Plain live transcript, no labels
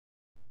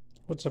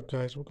What's up,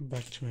 guys? Welcome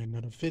back to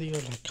another video.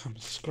 Like,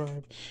 comment,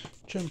 subscribe,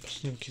 join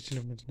us in case you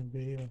never missed a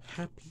video.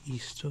 Happy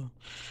Easter.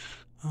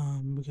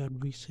 We got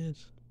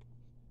Reese's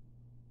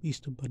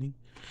Easter bunny,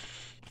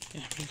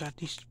 and we got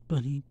these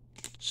bunny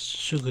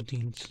sugar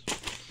beans.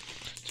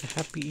 So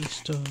happy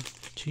Easter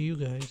to you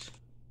guys.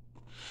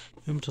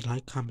 Remember to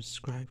like, comment,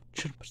 subscribe,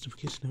 join us in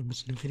case you never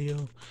missed a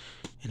video,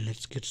 and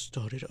let's get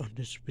started on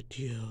this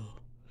video.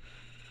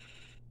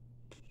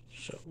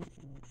 So.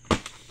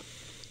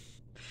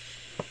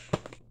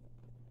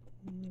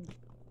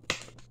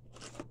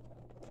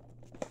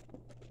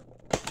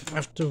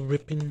 After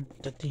ripping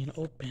the thing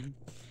open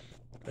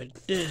like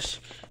this,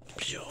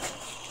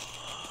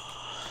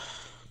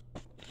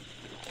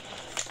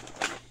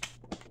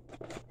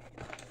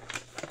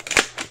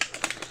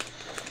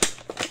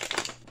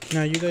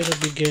 now you guys will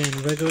be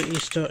getting regular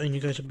Easter and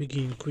you guys will be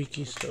getting Greek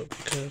Easter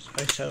because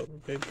I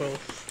celebrate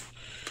both.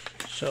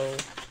 So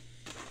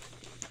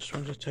just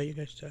wanted to tell you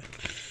guys that.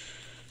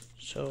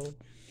 So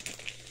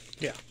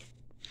yeah.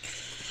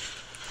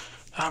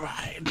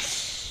 Alright.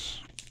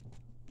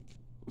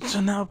 So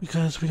now,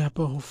 because we got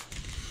both,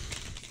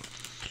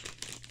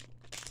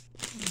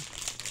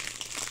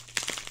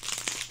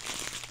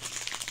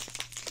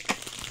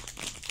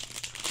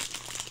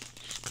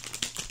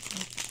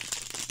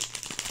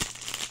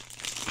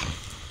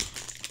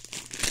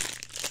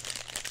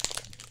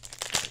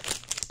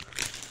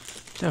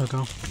 there we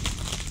go.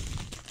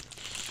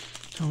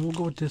 So we'll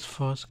go with this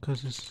first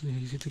because it's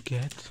easy to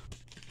get.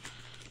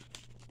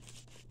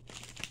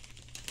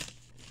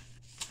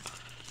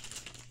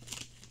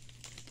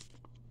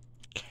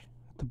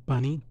 The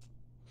bunny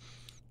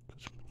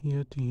goes from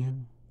here to here.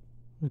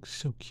 Looks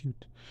so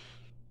cute.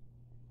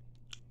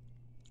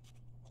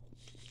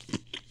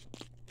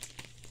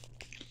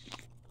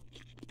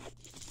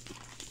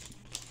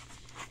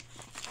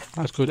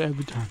 That's good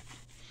every time.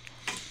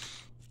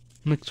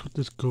 Mixed with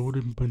this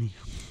golden bunny.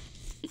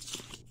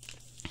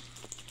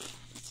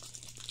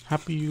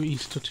 Happy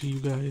Easter to you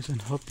guys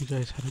and hope you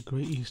guys had a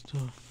great Easter.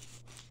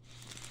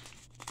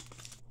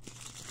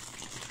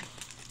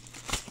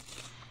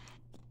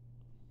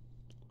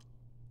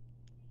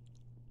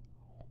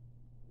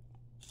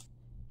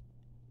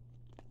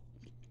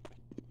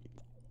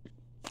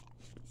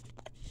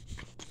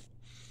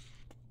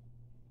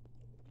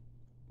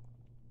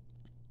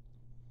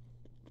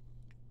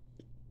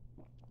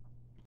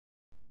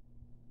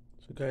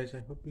 So guys, I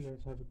hope you guys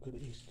have a good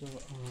Easter.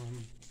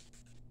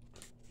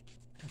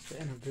 That's the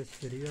end of this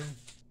video.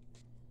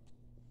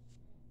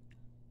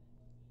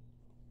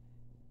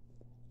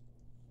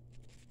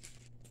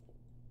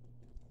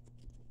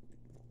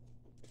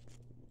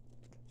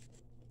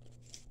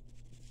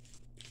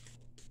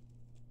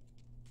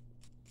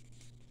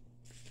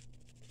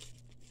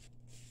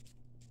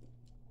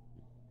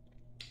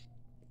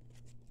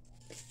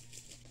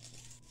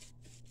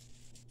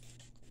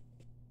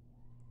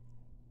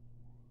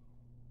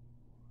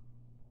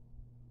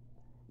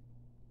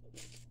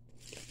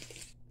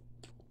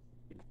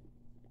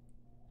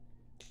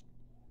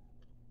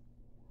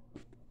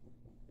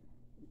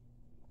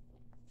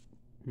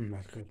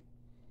 That's good.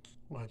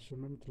 Alright, so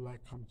remember to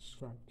like, comment,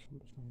 subscribe,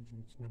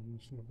 never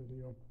missing a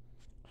video.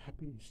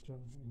 Happy Easter,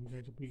 and you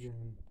guys will be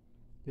getting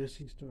this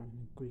Easter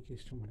and Greek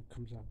Easter when it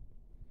comes out.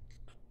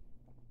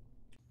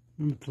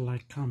 Remember to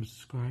like, comment,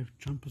 subscribe,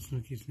 jump us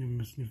in case you never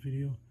miss a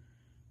video.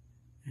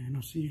 And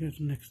I'll see you guys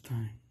next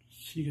time.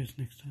 See you guys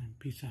next time.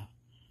 Peace out.